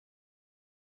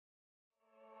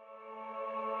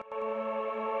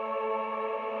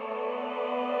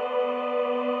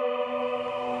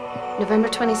November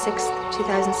 26th,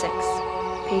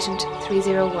 2006. Patient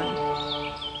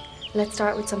 301. Let's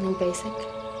start with something basic.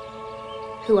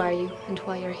 Who are you and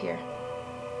why you're here?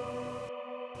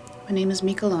 My name is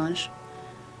Mika Lange.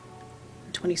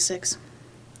 I'm 26.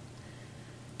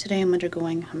 Today I'm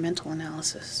undergoing a mental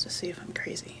analysis to see if I'm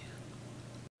crazy.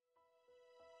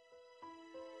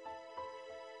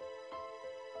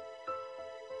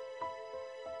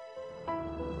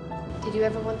 Did you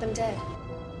ever want them dead?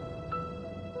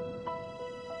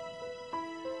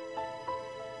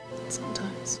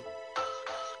 Sometimes.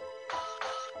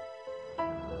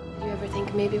 Did you ever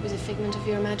think maybe it was a figment of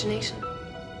your imagination?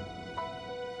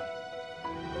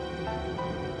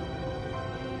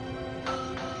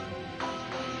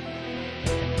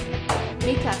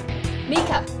 Mika!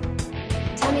 Mika!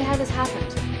 Tell me how this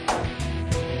happened.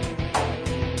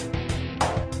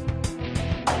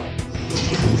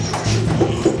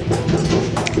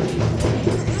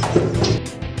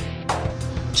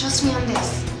 Trust me on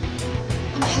this.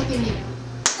 I'm helping you.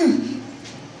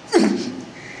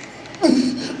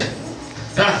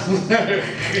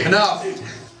 Enough!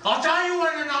 I'll tell you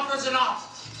when enough is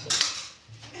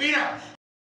enough! Peter!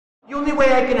 The only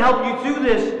way I can help you through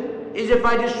this is if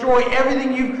I destroy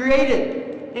everything you've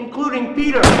created, including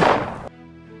Peter.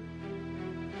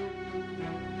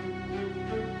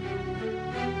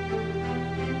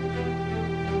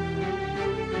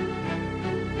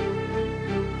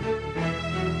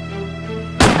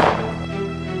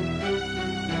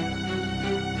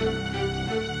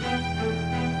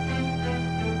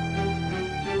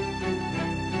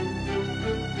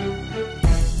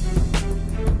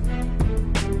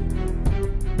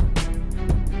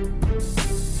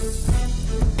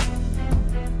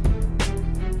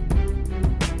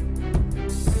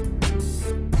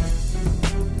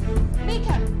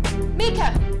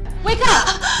 Mika! Wake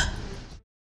up!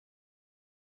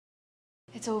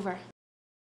 It's over.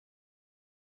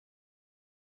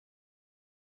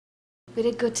 We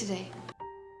did good today.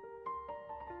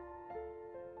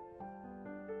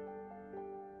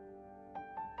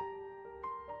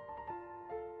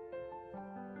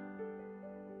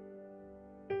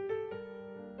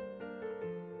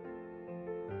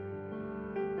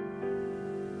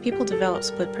 People develop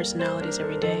split personalities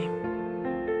every day.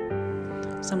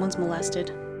 Someone's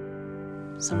molested,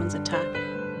 someone's attacked,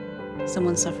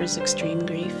 someone suffers extreme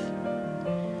grief.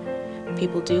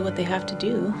 People do what they have to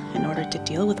do in order to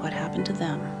deal with what happened to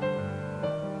them.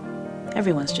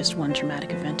 Everyone's just one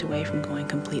traumatic event away from going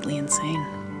completely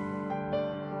insane.